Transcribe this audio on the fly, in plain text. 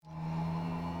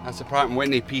That's a Pratt &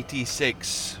 Whitney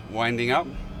PT6 winding up.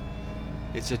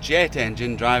 It's a jet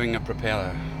engine driving a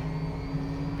propeller.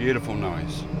 Beautiful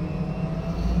noise.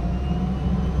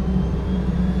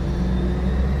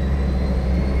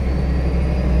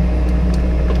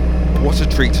 What a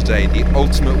treat today, the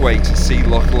ultimate way to see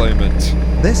Loch Lomond.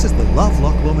 This is the Love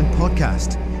Loch Lomond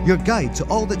podcast, your guide to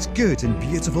all that's good in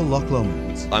beautiful Loch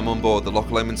Lomond. I'm on board the Loch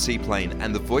Lomond seaplane,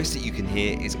 and the voice that you can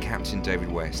hear is Captain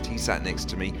David West. He sat next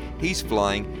to me, he's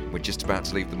flying, we're just about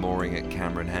to leave the mooring at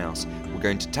Cameron House. We're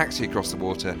going to taxi across the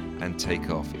water and take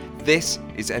off. This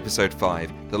is episode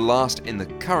 5, the last in the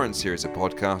current series of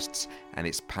podcasts, and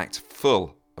it's packed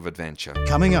full of adventure.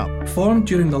 Coming up. Formed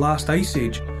during the last ice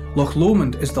age, Loch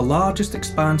Lomond is the largest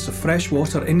expanse of fresh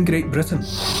water in Great Britain.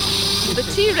 The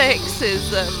T-Rex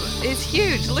is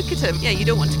huge. Look at him. Yeah, you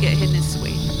don't want to get in his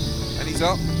way. And he's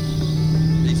up.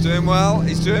 He's doing well.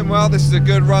 He's doing well. This is a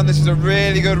good run. This is a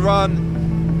really good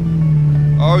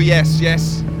run. Oh, yes,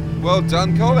 yes. Well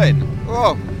done, Colin.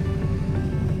 Oh,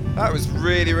 that was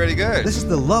really, really good. This is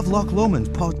the Love Loch Lomond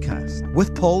podcast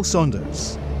with Paul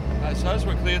Saunders. That's us.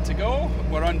 We're cleared to go.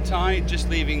 We're untied, just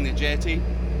leaving the jetty,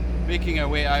 making our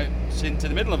way out into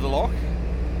the middle of the loch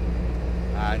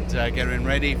and getting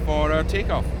ready for our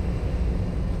takeoff.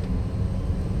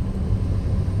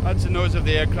 That's the nose of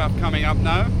the aircraft coming up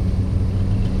now.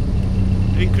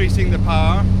 Increasing the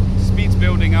power, speed's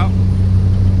building up.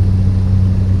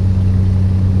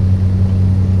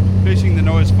 Pushing the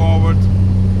nose forward,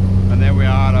 and there we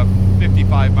are, a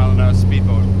 55 mile an hour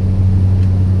speedboat.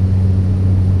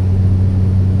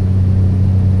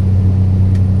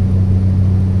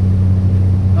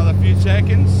 Another few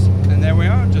seconds, and there we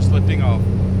are, just lifting off.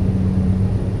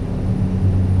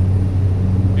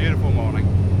 Beautiful morning.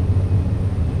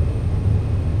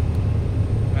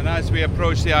 And as we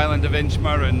approach the island of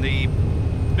Inchmurren, the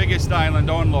biggest island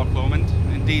on Loch Lomond,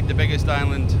 indeed the biggest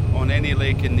island on any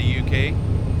lake in the UK,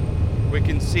 we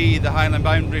can see the Highland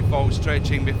Boundary Fault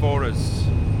stretching before us.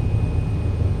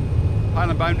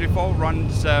 Highland Boundary Fault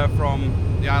runs from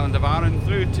the island of Arran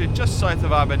through to just south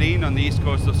of Aberdeen on the east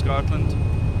coast of Scotland.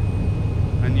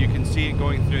 And you can see it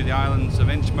going through the islands of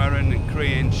Inchmurren and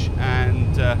Creanch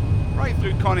and right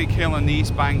through Conninghill on the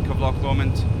east bank of Loch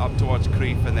Lomond up towards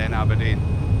Crieff and then Aberdeen.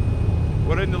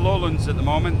 We're in the lowlands at the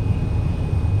moment.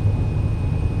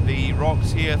 The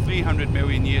rocks here 300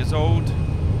 million years old.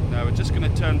 Now we're just going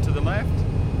to turn to the left.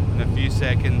 In a few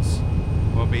seconds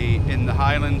we'll be in the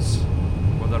highlands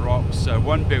where the rocks are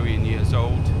 1 billion years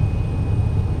old.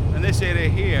 And this area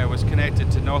here was connected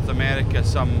to North America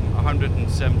some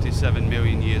 177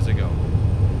 million years ago.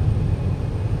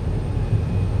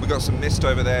 We got some mist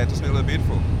over there. Doesn't it look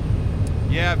beautiful?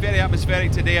 Yeah, very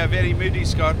atmospheric today, a very moody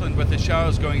Scotland with the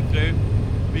showers going through.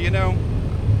 But you know,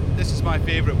 this is my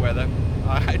favourite weather.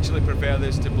 I actually prefer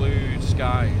this to blue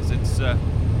skies. It's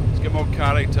got more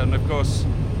character, and of course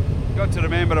you've got to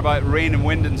remember about rain and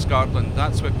wind in Scotland.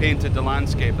 That's what painted the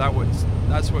landscape.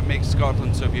 That's what makes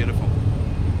Scotland so beautiful.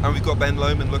 And we've got Ben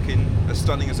Lomond looking as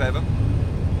stunning as ever.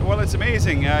 Well, it's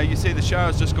amazing. You see the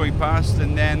showers just going past,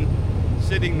 and then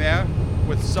sitting there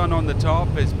with sun on the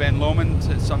top is Ben Lomond.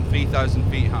 It's some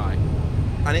 3,000 feet high.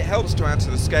 And it helps to add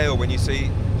to the scale when you see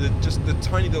just the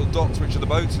tiny little dots which are the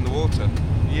boats in the water.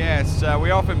 Yes, we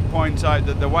often point out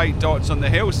that the white dots on the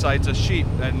hillsides are sheep,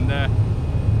 and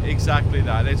exactly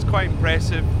that. It's quite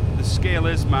impressive. The scale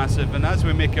is massive, and as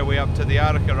we make our way up to the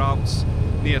Arrochar Alps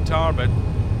near Tarbet,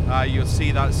 you'll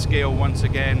see that scale once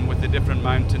again with the different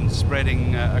mountains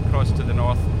spreading across to the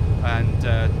north and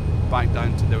back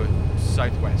down to the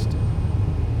southwest.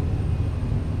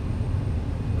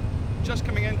 Just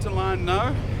coming into land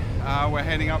now. We're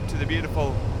heading up to the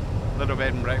beautiful little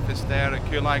bed and breakfast there at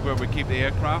Culag where we keep the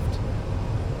aircraft.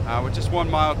 We're just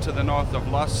 1 mile to the north of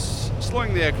Luss,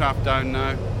 slowing the aircraft down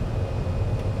now.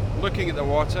 Looking at the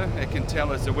water, it can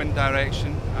tell us the wind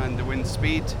direction and the wind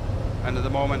speed, and at the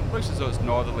moment it looks as though it's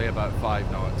northerly about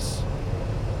 5 knots.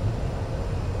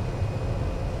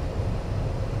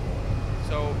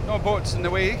 So no boats in the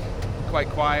way, quite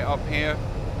quiet up here.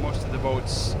 Most of the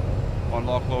boats on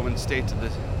Loch Lomond stay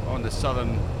on the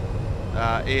southern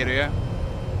area.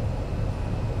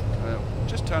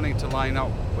 Just turning to line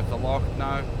up with the loch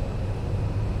now.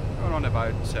 We're on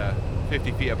about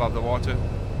 50 feet above the water.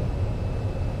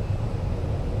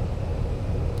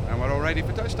 And we're all ready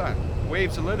for touchdown.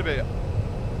 Waves a little bit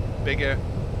bigger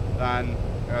than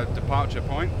our departure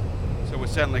point, so we'll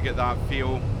certainly get that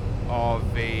feel of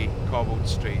a cobbled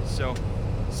street. So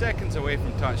seconds away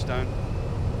from touchdown.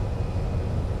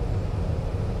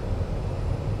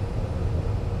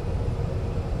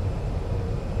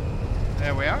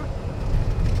 There we are.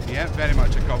 Yeah, very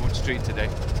much a cobbled street today.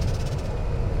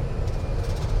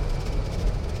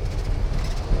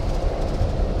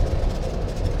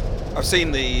 I've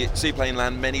seen the seaplane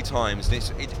land many times,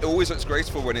 and it always looks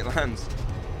graceful when it lands.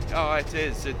 Oh, it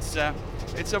is. It's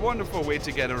a wonderful way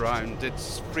to get around.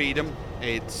 It's freedom.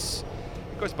 It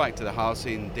goes back to the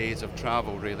halcyon days of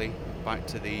travel, really. Back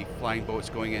to the flying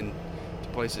boats going in to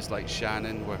places like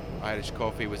Shannon, where Irish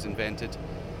coffee was invented.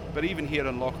 But even here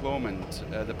in Loch Lomond,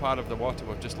 the part of the water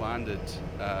we've just landed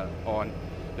on,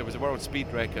 there was a world speed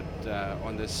record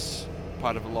on this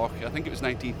part of the loch. I think it was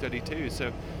 1932.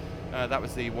 So that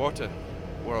was the water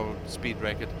world speed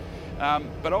record.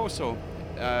 But also,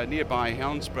 nearby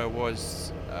Helensburgh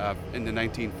was, in the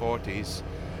 1940s,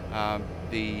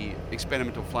 the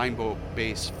experimental flying boat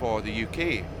base for the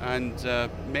UK. And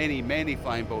many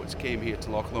flying boats came here to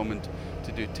Loch Lomond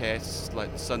to do tests,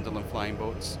 like the Sunderland flying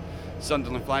boats.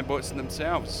 Sunderland flying boats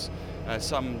themselves,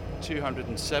 some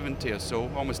 270 or so,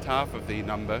 almost half of the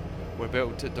number, were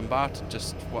built at Dumbarton,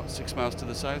 just 6 miles to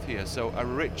the south here. So a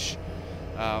rich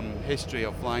history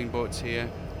of flying boats here,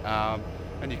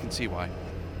 and you can see why.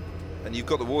 And you've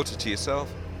got the water to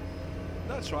yourself.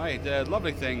 That's right.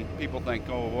 Lovely thing. People think,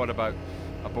 oh, what about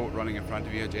a boat running in front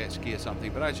of you, a jet ski or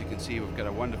something? But as you can see, we've got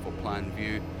a wonderful plan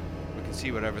view. We can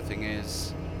see where everything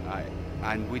is,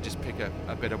 and we just pick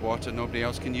a bit of water nobody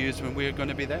else can use when we're going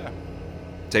to be there.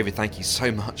 David, thank you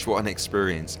so much. What an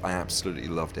experience. I absolutely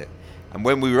loved it. And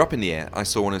when we were up in the air, I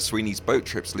saw one of Sweeney's boat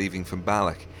trips leaving from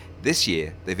Balloch. This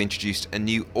year, they've introduced a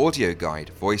new audio guide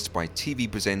voiced by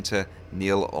TV presenter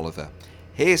Neil Oliver.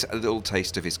 Here's a little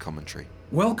taste of his commentary.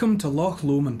 Welcome to Loch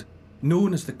Lomond,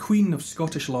 known as the Queen of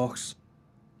Scottish Lochs.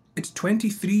 It's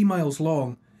 23 miles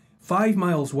long, 5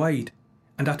 miles wide,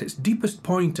 and at its deepest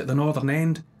point at the northern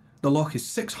end, the loch is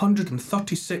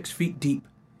 636 feet deep,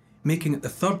 making it the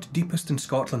third deepest in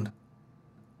Scotland.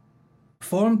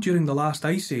 Formed during the last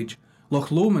ice age, Loch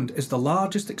Lomond is the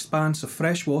largest expanse of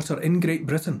fresh water in Great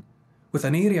Britain, with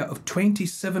an area of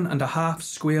 27.5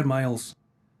 square miles.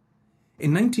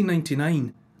 In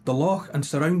 1999, the loch and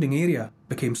surrounding area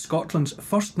became Scotland's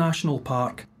first national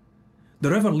park.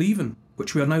 The River Leven,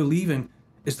 which we are now leaving,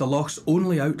 is the loch's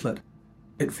only outlet.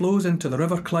 It flows into the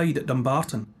River Clyde at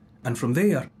Dumbarton, and from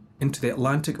there into the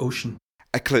Atlantic Ocean.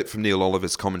 A clip from Neil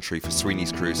Oliver's commentary for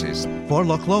Sweeney's Cruises. For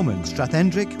Loch Lomond,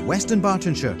 Strathendrick, Western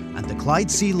Bartonshire and the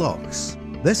Clyde Sea Lochs,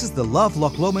 this is the Love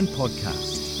Loch Lomond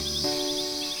podcast.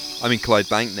 I'm in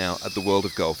Clydebank now at the World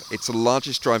of Golf. It's the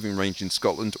largest driving range in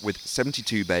Scotland with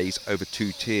 72 bays over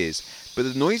 2 tiers.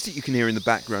 But the noise that you can hear in the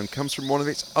background comes from one of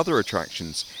its other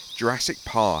attractions, Jurassic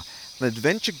Park, an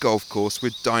adventure golf course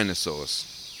with dinosaurs.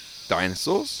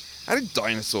 Dinosaurs? How did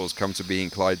dinosaurs come to be in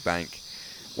Clydebank?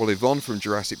 Well, Yvonne from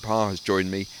Jurassic Park has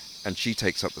joined me, and she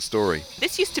takes up the story.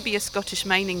 This used to be a Scottish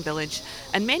mining village,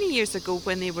 and many years ago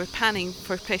when they were panning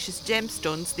for precious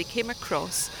gemstones, they came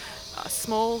across a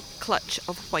small clutch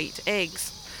of white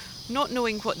eggs. Not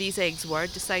knowing what these eggs were,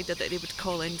 decided that they would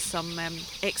call in some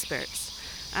experts.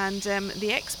 And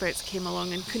the experts came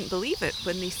along and couldn't believe it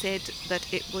when they said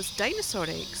that it was dinosaur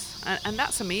eggs. And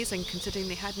that's amazing, considering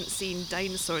they hadn't seen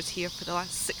dinosaurs here for the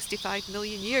last 65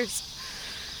 million years.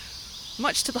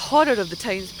 Much to the horror of the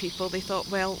townspeople, they thought,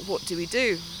 well, what do we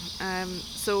do?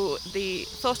 So they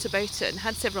thought about it and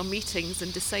had several meetings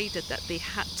and decided that they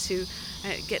had to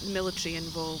get the military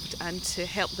involved and to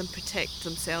help them protect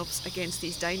themselves against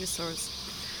these dinosaurs.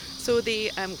 So they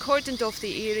cordoned off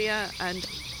the area and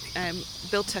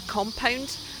built a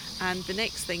compound, and the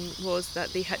next thing was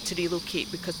that they had to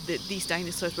relocate because these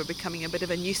dinosaurs were becoming a bit of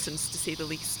a nuisance, to say the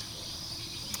least.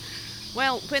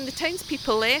 Well, when the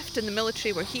townspeople left and the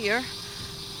military were here,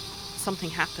 something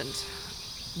happened.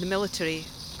 The military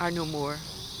are no more.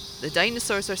 The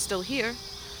dinosaurs are still here,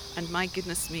 and my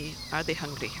goodness me, are they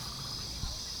hungry.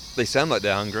 They sound like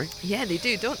they're hungry. Yeah, they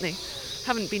do, don't they?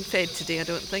 Haven't been fed today, I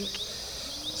don't think.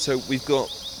 So we've got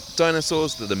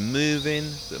dinosaurs that are moving,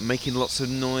 that are making lots of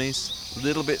noise. A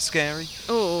little bit scary.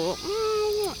 Oh,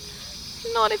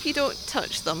 not if you don't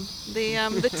touch them.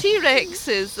 The T-Rex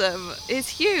is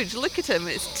huge. Look at him,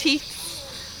 his teeth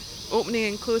opening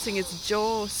and closing his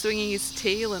jaw, swinging his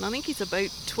tail, and I think he's about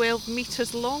 12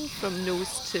 metres long from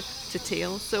nose to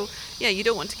tail. So yeah, you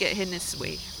don't want to get in his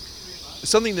way.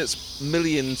 Something that's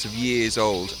millions of years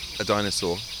old, a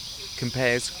dinosaur,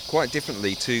 compares quite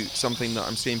differently to something that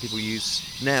I'm seeing people use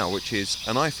now, which is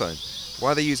an iPhone.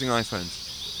 Why are they using iPhones?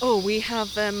 Oh, we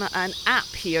have an app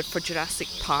here for Jurassic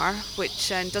Park, which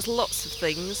does lots of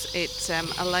things. It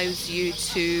allows you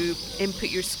to input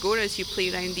your score as you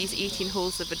play around these 18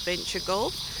 holes of adventure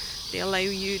golf. They allow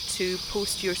you to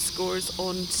post your scores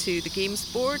onto the games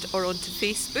board or onto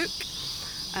Facebook.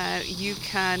 You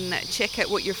can check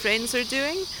out what your friends are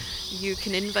doing. You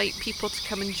can invite people to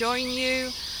come and join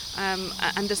you.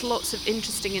 And there's lots of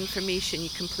interesting information. You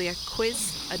can play a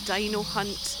quiz, a dino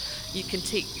hunt, you can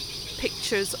take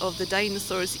pictures of the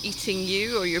dinosaurs eating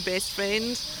you or your best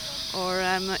friend, or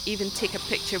even take a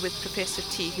picture with Professor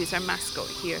T, who's our mascot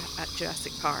here at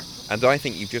Jurassic Park. And I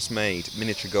think you've just made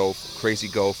miniature golf, crazy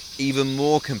golf, even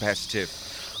more competitive.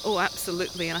 Oh,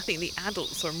 absolutely, and I think the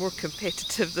adults are more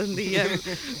competitive than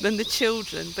the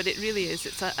children. But it really is.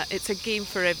 It's a game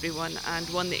for everyone, and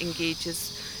one that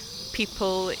engages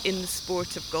people in the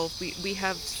sport of golf. We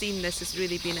have seen this as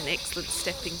really being an excellent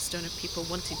stepping stone of people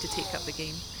wanting to take up the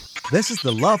game. This is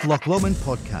the Love Loch Lomond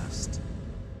podcast.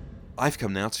 I've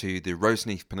come now to the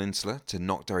Roseneath Peninsula, to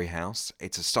Knockderry House.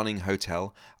 It's a stunning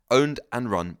hotel, owned and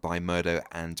run by Murdo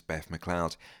and Beth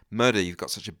McLeod. Murdo, you've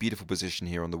got such a beautiful position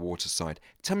here on the waterside.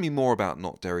 Tell me more about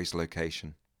Knockderry's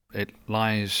location. It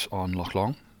lies on Loch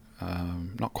Long,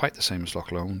 not quite the same as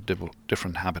Loch Lomond,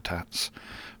 different habitats.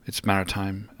 It's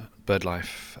maritime, bird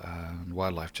life and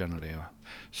wildlife generally are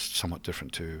somewhat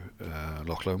different to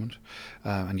Loch Lomond,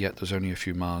 and yet there's only a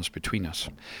few miles between us.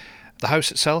 The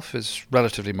house itself is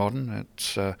relatively modern.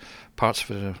 It's parts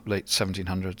of it are late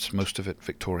 1700s, most of it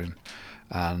Victorian,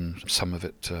 and some of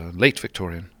it late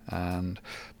Victorian, and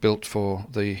built for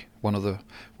one of the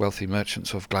wealthy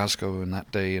merchants of Glasgow in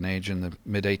that day and age in the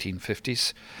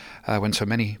mid-1850s, when so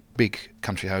many big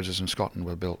country houses in Scotland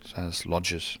were built as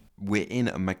lodges. We're in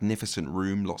a magnificent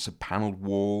room, lots of panelled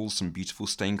walls, some beautiful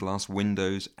stained glass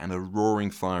windows, and a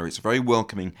roaring fire. It's very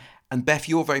welcoming. And Beth,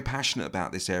 you're very passionate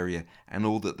about this area and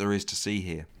all that there is to see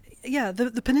here. Yeah,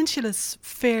 the peninsula's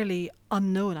fairly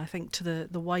unknown, I think, to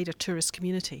the wider tourist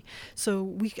community. So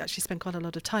we actually spend quite a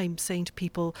lot of time saying to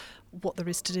people what there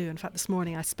is to do. In fact, this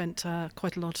morning I spent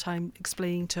quite a lot of time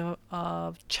explaining to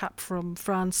a chap from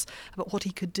France about what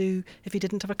he could do if he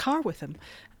didn't have a car with him.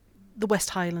 The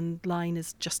West Highland line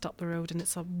is just up the road, and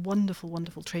it's a wonderful,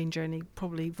 wonderful train journey,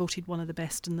 probably voted one of the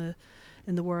best in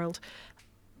the world.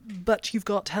 But you've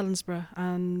got Helensburgh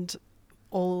and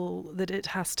all that it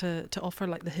has to offer,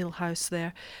 like the Hill House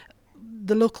there.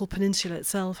 The local peninsula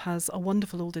itself has a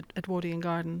wonderful old Edwardian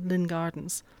garden, Lynn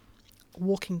Gardens,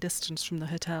 walking distance from the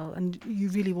hotel, and you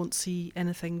really won't see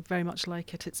anything very much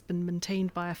like it. It's been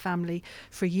maintained by a family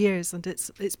for years, and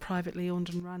it's privately owned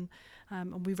and run,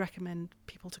 and we recommend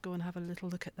people to go and have a little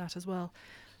look at that as well.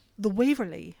 The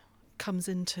Waverley comes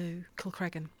into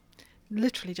Kilcreggan,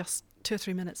 literally just 2 or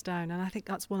 3 minutes down, and I think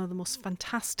that's one of the most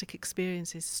fantastic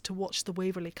experiences, to watch the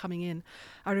Waverley coming in.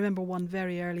 I remember one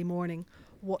very early morning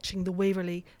watching the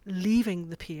Waverley leaving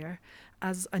the pier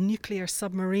as a nuclear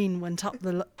submarine went up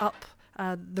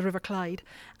the River Clyde,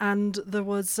 and there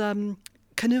was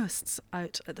canoeists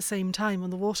out at the same time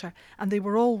on the water, and they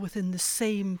were all within the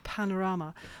same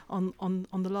panorama on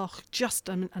the loch. Just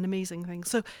an amazing thing.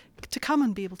 So to come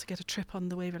and be able to get a trip on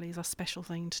the Waverley is a special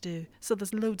thing to do. So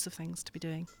there's loads of things to be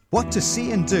doing. What to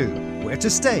see and do, where to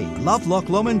stay,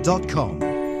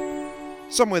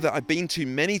 lovelochlomond.com. Somewhere that I've been to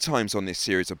many times on this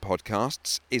series of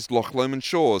podcasts is Loch Lomond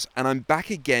Shores, and I'm back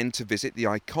again to visit the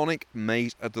iconic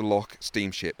Maid of the Loch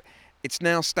steamship. It's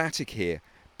now static here,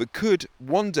 but could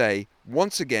one day,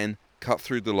 once again, cut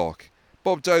through the loch.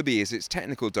 Bob Doby is its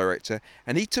technical director,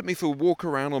 and he took me for a walk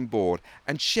around on board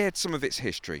and shared some of its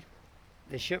history.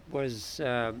 The ship was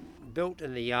built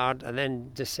in the yard and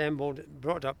then disassembled,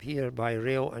 brought up here by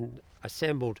rail and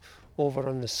assembled over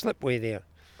on the slipway there,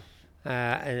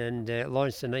 and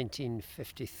launched in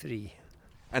 1953.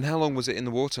 And how long was it in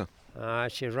the water?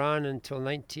 She ran until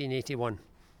 1981.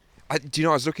 Do you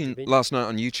know, I was looking last night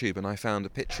on YouTube and I found a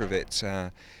picture of it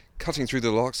cutting through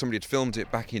the loch. Somebody had filmed it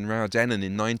back in Rowdennan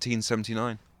in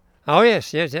 1979. Oh,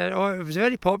 yes. Oh, it was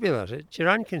very popular. She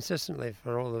ran consistently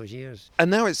for all those years.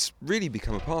 And now it's really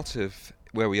become a part of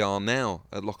where we are now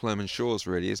at Loch Lomond Shores,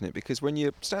 really, isn't it? Because when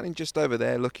you're standing just over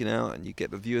there looking out and you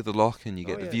get the view of the loch and you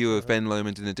get the view of Ben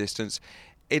Lomond in the distance,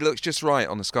 it looks just right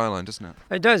on the skyline, doesn't it?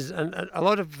 It does. And a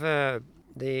lot of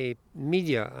the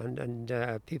media and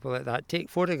people like that take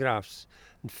photographs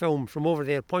and film from over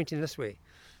there pointing this way.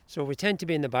 So we tend to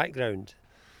be in the background.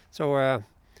 So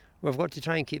we've got to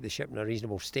try and keep the ship in a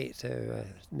reasonable state to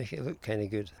make it look kind of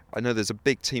good. I know there's a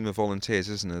big team of volunteers,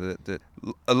 isn't there, that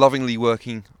are lovingly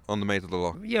working on the Maid of the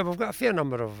Loch. Yeah, we've got a fair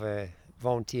number of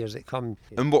volunteers that come.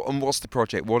 And what's the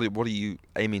project? What are you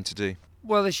aiming to do?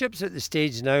 Well, the ship's at the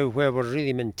stage now where we're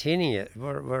really maintaining it.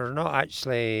 We're not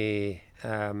actually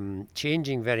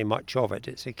changing very much of it.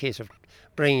 It's a case of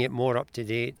bringing it more up to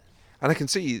date. And I can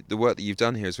see the work that you've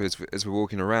done here as we're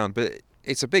walking around, but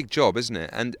it's a big job, isn't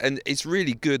it? And it's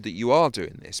really good that you are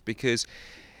doing this, because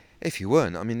if you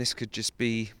weren't, I mean, this could just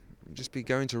be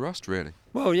going to rust, really.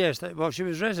 Well, yes. She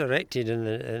was resurrected in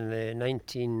the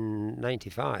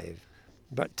 1995,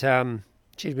 but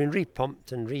She's been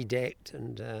repumped and redecked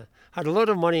and had a lot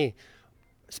of money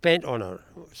spent on her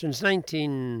since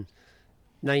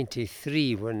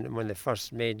 1993 when they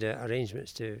first made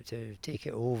arrangements to take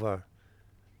it over.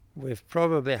 We've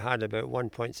probably had about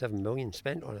 1.7 million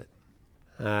spent on it.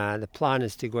 The plan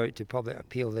is to go out to public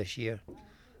appeal this year.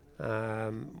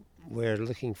 We're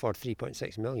looking for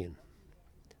 3.6 million.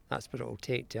 That's what it will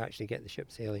take to actually get the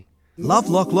ship sailing.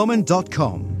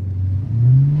 lovelochlomond.com.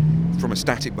 From a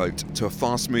static boat to a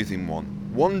fast-moving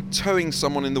one towing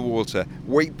someone in the water,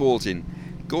 wakeboarding.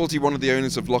 Gordy, one of the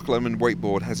owners of Loch Lomond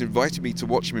Wakeboard, has invited me to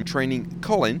watch him training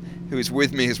Colin, who is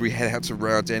with me as we head out to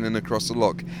Rowden and across the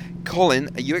loch. Colin,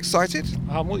 are you excited?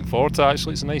 I'm looking forward to it,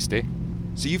 actually. It's a nice day.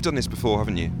 So you've done this before,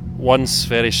 haven't you? Once,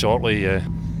 very shortly, yeah.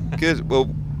 Good.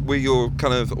 Well, we're your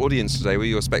kind of audience today. We're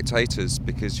your spectators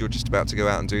because you're just about to go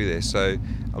out and do this. So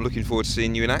I'm looking forward to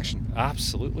seeing you in action.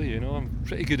 Absolutely, I'm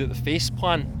pretty good at the face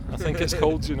plan, I think it's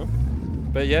called,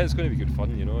 But yeah, it's going to be good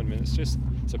fun, I mean, it's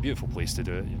a beautiful place to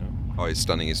do it, Oh, it's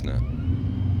stunning, isn't it?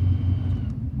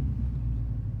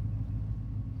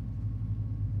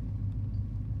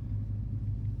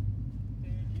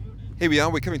 Here we are,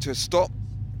 we're coming to a stop.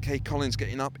 Okay, Colin's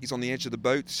getting up, he's on the edge of the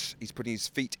boat, he's putting his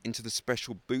feet into the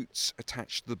special boots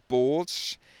attached to the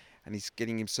boards, and he's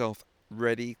getting himself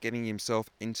ready, getting himself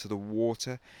into the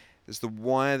water. There's the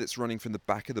wire that's running from the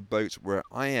back of the boat where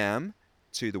I am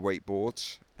to the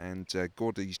wakeboard, and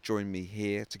Gordy's joined me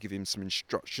here to give him some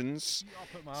instructions.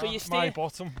 So you stay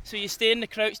in the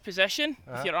crouched position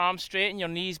with your arms straight and your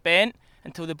knees bent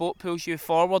until the boat pulls you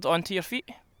forward onto your feet.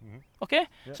 Mm-hmm. Okay?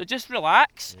 Yep. So just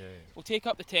relax. Yeah. We'll take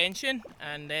up the tension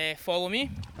and follow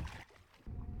me.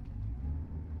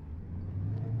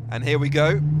 And here we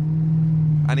go.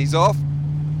 And he's off.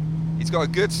 He's got a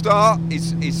good start.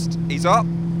 He's up.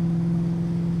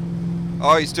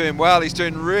 Oh, he's doing well. He's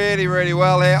doing really, really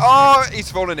well here. Oh,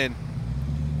 he's fallen in.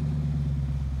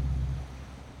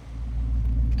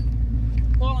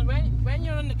 Colin, when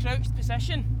you're in the crouched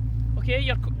position, okay,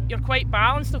 you're quite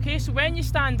balanced, okay? So when you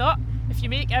stand up, if you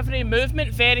make every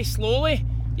movement very slowly,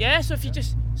 yeah, so if you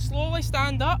just slowly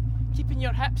stand up, keeping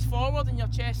your hips forward and your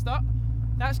chest up,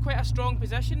 that's quite a strong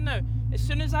position now. As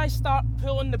soon as I start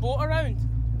pulling the boat around,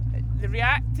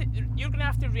 you're going to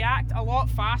have to react a lot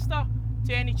faster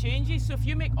to any changes. So if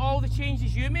you make all the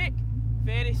changes you make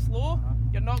very slow,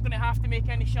 you're not going to have to make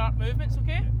any sharp movements,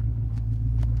 okay?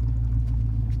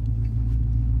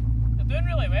 You're doing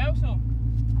really well, so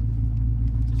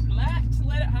just relax and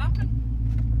let it happen.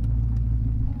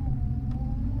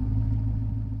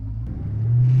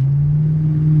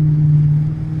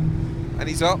 And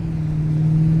he's up.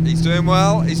 He's doing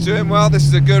well. He's doing well. This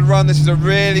is a good run. This is a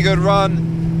really good run.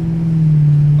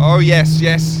 Oh, yes,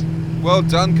 yes. Well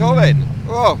done, Colin.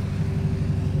 Oh,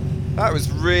 that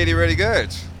was really, really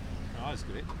good. Oh, that's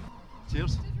great.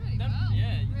 Cheers.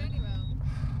 Yeah,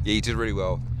 you did really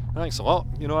well. Thanks a lot.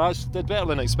 I did better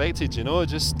than expected,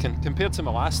 just compared to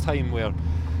my last time where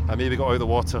I maybe got out of the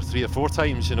water 3 or 4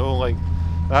 times, like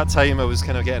that time I was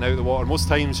kind of getting out of the water most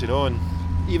times, and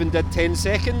even did 10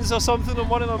 seconds or something on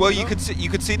one of them. Well, you could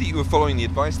see that you were following the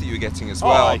advice that you were getting as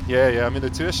well. Yeah. I mean, the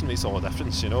tuition makes all the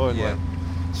difference, and yeah.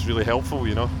 It's really helpful,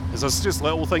 because there's just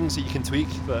little things that you can tweak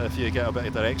that if you get a bit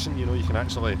of direction, you can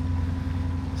actually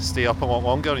stay up a lot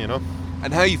longer,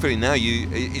 And how are you feeling now?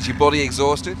 Is your body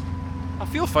exhausted? I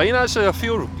feel fine, actually. I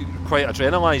feel quite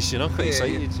adrenalised, quite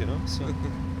excited, so I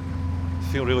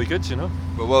feel really good,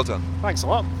 Well done. Thanks a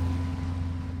lot.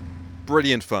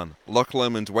 Brilliant fun. Loch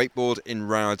Lomond Wakeboard in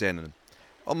Rowden.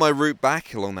 On my route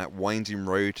back along that winding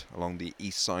road along the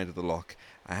east side of the loch,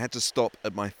 I had to stop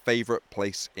at my favourite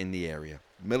place in the area,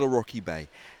 Millerrocky Bay.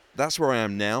 That's where I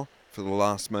am now for the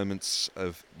last moments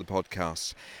of the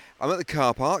podcast. I'm at the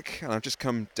car park and I've just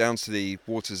come down to the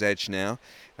water's edge now.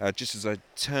 Just as I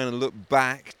turn and look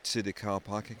back to the car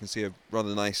park, I can see a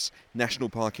rather nice National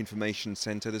Park Information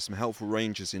Centre. There's some helpful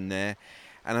rangers in there.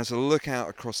 And as I look out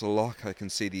across the loch, I can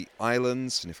see the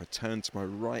islands. And if I turn to my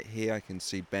right here, I can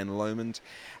see Ben Lomond.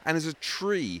 And there's a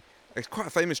tree. It's quite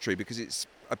a famous tree because it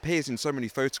appears in so many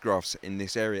photographs in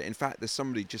this area. In fact, there's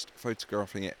somebody just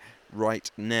photographing it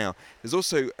right now. There's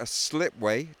also a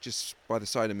slipway just by the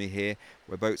side of me here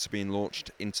where boats are being launched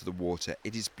into the water.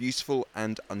 It is beautiful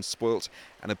and unspoilt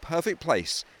and a perfect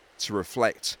place to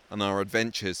reflect on our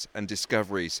adventures and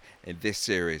discoveries in this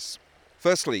series.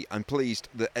 Firstly, I'm pleased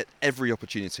that at every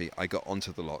opportunity I got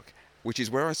onto the loch, which is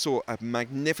where I saw a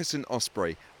magnificent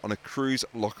osprey on a cruise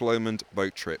Loch Lomond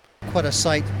boat trip. Quite a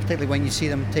sight, particularly when you see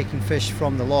them taking fish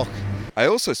from the loch. I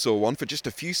also saw one for just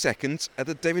a few seconds at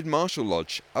the David Marshall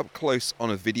Lodge, up close on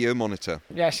a video monitor.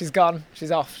 Yeah, she's gone. She's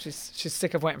off. She's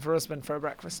sick of waiting for her husband for her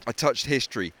breakfast. I touched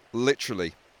history,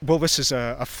 literally. Well, this is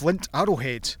a flint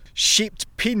arrowhead, shaped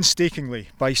painstakingly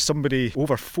by somebody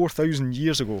over 4,000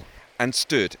 years ago. And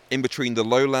stood in between the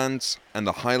lowlands and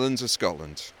the highlands of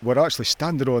Scotland. We're actually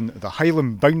standing on the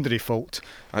Highland boundary fault.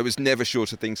 I was never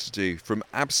short of things to do, from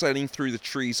abseiling through the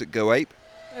trees at Go Ape.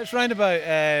 It's round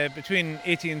about between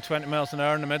 18 and 20 miles an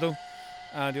hour in the middle,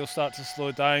 and you'll start to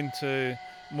slow down to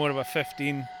more of a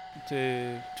 15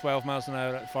 to 12 miles an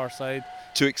hour at the far side.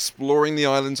 To exploring the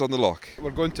islands on the loch.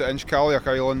 We're going to Inchcailloch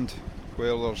Island,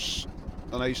 where there's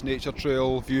a nice nature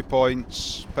trail,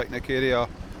 viewpoints, picnic area,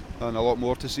 and a lot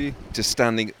more to see. To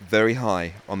standing very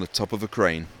high on the top of a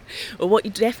crane. Well, what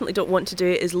you definitely don't want to do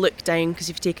is look down, because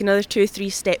if you take another 2 or 3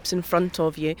 steps in front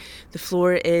of you, the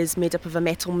floor is made up of a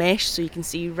metal mesh, so you can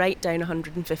see right down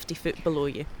 150 foot below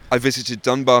you. I visited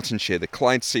Dunbartonshire, the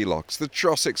Clyde Sea Lochs, the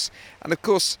Trossachs, and of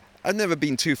course I've never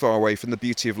been too far away from the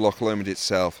beauty of Loch Lomond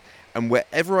itself. And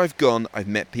wherever I've gone, I've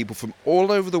met people from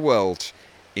all over the world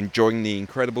enjoying the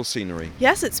incredible scenery.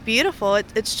 Yes, it's beautiful.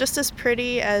 It's just as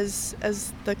pretty as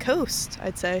the coast,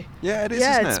 I'd say. Yeah, it is,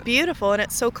 yeah, isn't it's it? beautiful and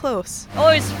it's so close. I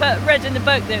always read in the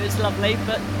book that it was lovely,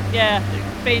 but yeah,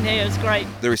 being here is great.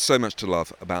 There is so much to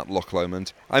love about Loch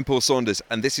Lomond. I'm Paul Saunders,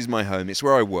 and this is my home. It's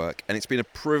where I work, and it's been a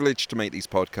privilege to make these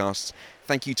podcasts.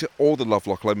 Thank you to all the Love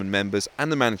Loch Lomond members and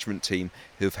the management team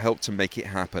who have helped to make it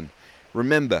happen.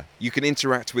 Remember, you can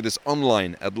interact with us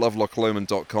online at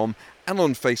lovelochlomond.com and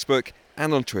on Facebook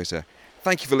and on Twitter.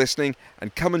 Thank you for listening,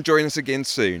 and come and join us again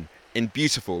soon in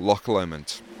beautiful Loch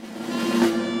Lomond.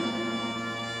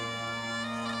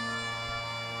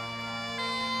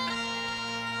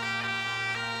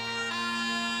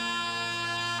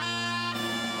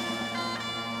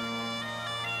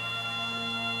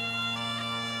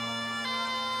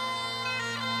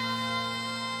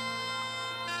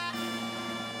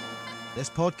 This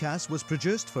podcast was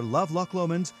produced for Love Loch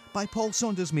Lomond by Paul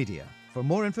Saunders Media. For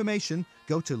more information,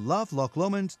 go to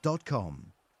lovelochlomond.com.